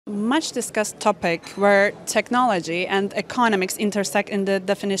much discussed topic where technology and economics intersect in the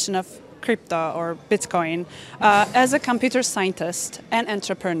definition of crypto or Bitcoin. As a computer scientist and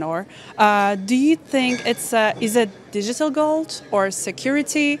entrepreneur, do you think is it digital gold or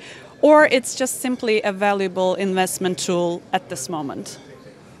security, or it's just simply a valuable investment tool at this moment?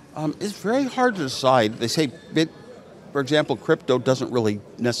 It's very hard to decide. They say for example, crypto doesn't really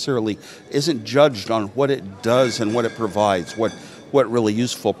necessarily, isn't judged on what it does and what it provides, what really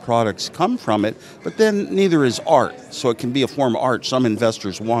useful products come from it, but then neither is art. So it can be a form of art. Some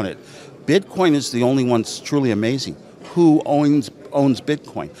investors want it. Bitcoin is the only one that's truly amazing. Who owns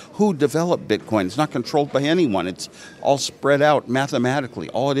Bitcoin? Who developed Bitcoin? It's not controlled by anyone. It's all spread out mathematically.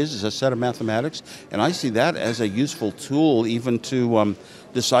 All it is a set of mathematics, and I see that as a useful tool even to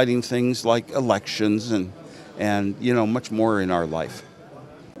deciding things like elections and much more in our life.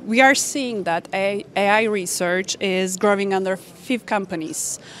 We are seeing that AI research is growing under 5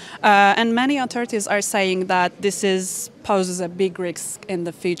 companies. And many authorities are saying that this poses a big risk in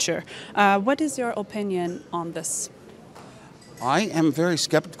the future. What is your opinion on this? I am very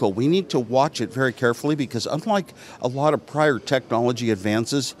skeptical. We need to watch it very carefully because unlike a lot of prior technology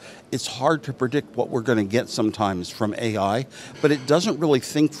advances, it's hard to predict what we're going to get sometimes from AI, but it doesn't really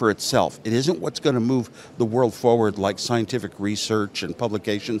think for itself. It isn't what's going to move the world forward like scientific research and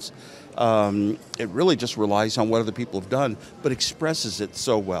publications. It really just relies on what other people have done, but expresses it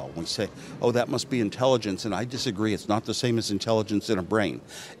so well. We say, oh, that must be intelligence, and I disagree. It's not the same as intelligence in a brain.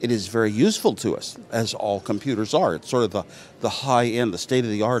 It is very useful to us, as all computers are. It's sort of the high end, the state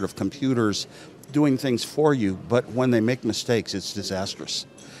of the art of computers doing things for you, but when they make mistakes, it's disastrous.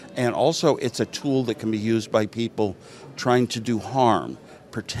 And also, it's a tool that can be used by people trying to do harm,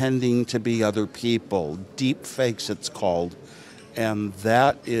 pretending to be other people, deep fakes it's called. And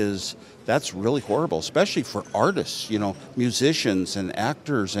that's really horrible, especially for artists, musicians and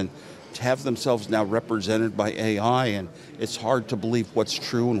actors, and to have themselves now represented by AI, and it's hard to believe what's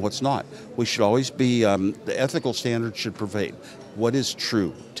true and what's not. We should always be, the ethical standards should pervade. What is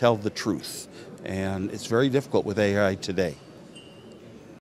true? Tell the truth. And it's very difficult with AI today.